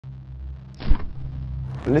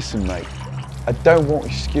Listen, mate, I don't want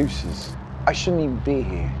excuses. I shouldn't even be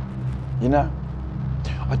here, you know?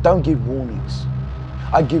 I don't give warnings.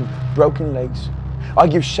 I give broken legs. I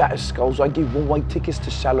give shattered skulls. I give one-way tickets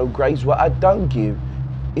to shallow graves. What I don't give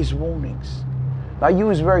is warnings. Now, you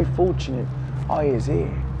was very fortunate I is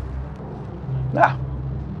here. Now,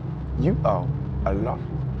 you owe a lot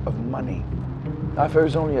of money. Now, if it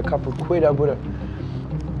was only a couple of quid, I would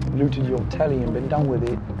have looted your telly and been done with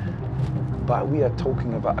it. But we are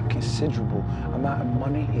talking about a considerable amount of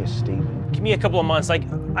money here, Stephen. Give me a couple of months. I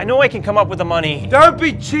know I can come up with the money. Don't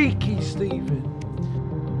be cheeky, Stephen.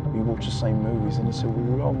 We watch the same movies and it's a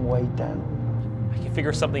long way down. I can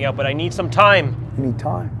figure something out, but I need some time. You need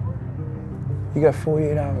time. You got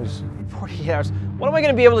 48 hours. 48 hours? What am I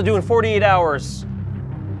going to be able to do in 48 hours?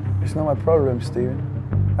 It's not my problem, Stephen.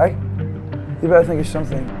 Hey, you better think of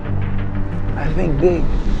something. I think big.